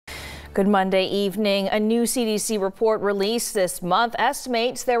Good Monday evening. A new CDC report released this month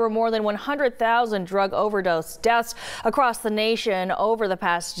estimates there were more than 100,000 drug overdose deaths across the nation over the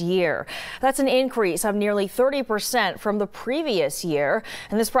past year. That's an increase of nearly 30% from the previous year.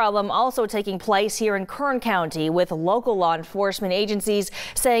 And this problem also taking place here in Kern County, with local law enforcement agencies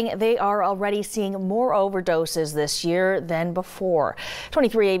saying they are already seeing more overdoses this year than before.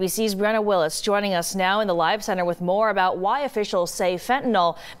 23 ABC's Brianna Willis joining us now in the Live Center with more about why officials say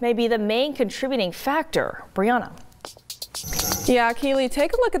fentanyl may be the main contributing factor. Brianna. Yeah, Keely,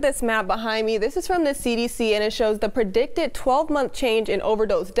 take a look at this map behind me. This is from the CDC, and it shows the predicted 12-month change in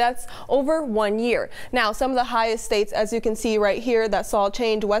overdose deaths over 1 year. Now, some of the highest states, as you can see right here, that saw a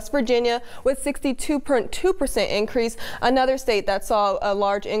change: West Virginia with 62.2% increase. Another state that saw a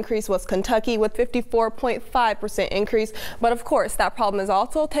large increase was Kentucky with 54.5% increase. But of course, that problem is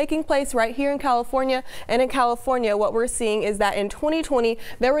also taking place right here in California. And in California, what we're seeing is that in 2020,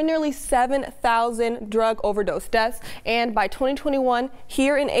 there were nearly 7,000 drug overdose deaths. And by 2021,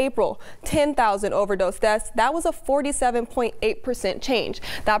 here in April, 10,000 overdose deaths. That was a 47.8% change.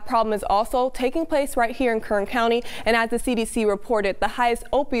 That problem is also taking place right here in Kern County. And as the CDC reported, the highest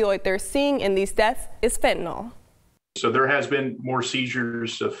opioid they're seeing in these deaths is fentanyl. So there has been more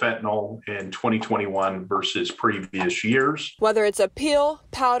seizures of fentanyl in 2021 versus previous years. Whether it's a pill,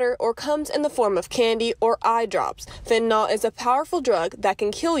 powder, or comes in the form of candy or eye drops, fentanyl is a powerful drug that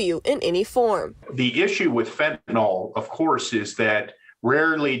can kill you in any form. The issue with fentanyl, of course, is that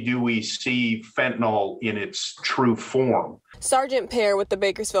rarely do we see fentanyl in its true form. Sergeant Pear with the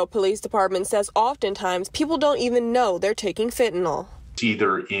Bakersfield Police Department says oftentimes people don't even know they're taking fentanyl. It's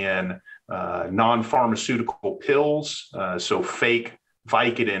either in non-pharmaceutical pills, so fake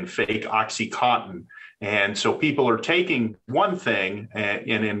Vicodin, fake Oxycontin. And so people are taking one thing, and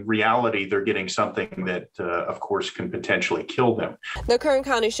in reality, they're getting something that, of course, can potentially kill them. The Kern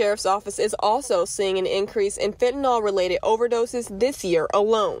County Sheriff's Office is also seeing an increase in fentanyl-related overdoses this year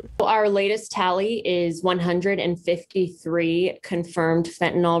alone. Our latest tally is 153 confirmed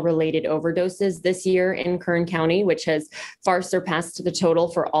fentanyl-related overdoses this year in Kern County, which has far surpassed the total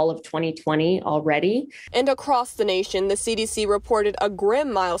for all of 2020 already. And across the nation, the CDC reported a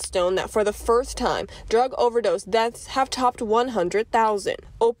grim milestone that for the first time, drug overdose deaths have topped 100,000.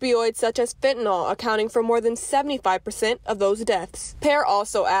 Opioids such as fentanyl accounting for more than 75% of those deaths. Pear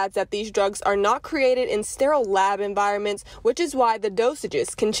also adds that these drugs are not created in sterile lab environments, which is why the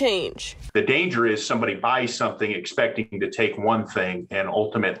dosages can change. The danger is somebody buys something expecting to take one thing and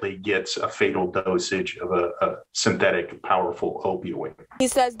ultimately gets a fatal dosage of a synthetic, powerful opioid. He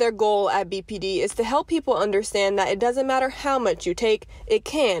says their goal at BPD is to help people understand that it doesn't matter how much you take, it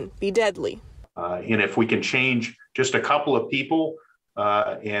can be deadly. And if we can change just a couple of people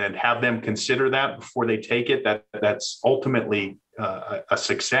and have them consider that before they take it, that's ultimately a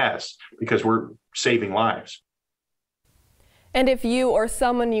success, because we're saving lives. And if you or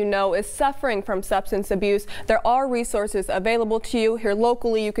someone you know is suffering from substance abuse, there are resources available to you here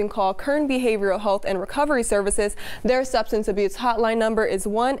locally. You can call Kern Behavioral Health and Recovery Services. Their substance abuse hotline number is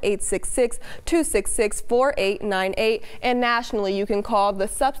 1-866-266-4898. And nationally, you can call the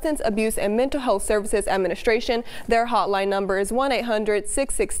Substance Abuse and Mental Health Services Administration. Their hotline number is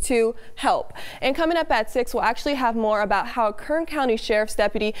 1-800-662-HELP. And coming up at 6, we'll actually have more about how a Kern County Sheriff's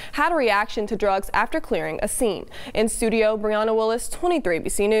deputy had a reaction to drugs after clearing a scene. In studio, Brianna Willis, 23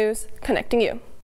 ABC News, connecting you.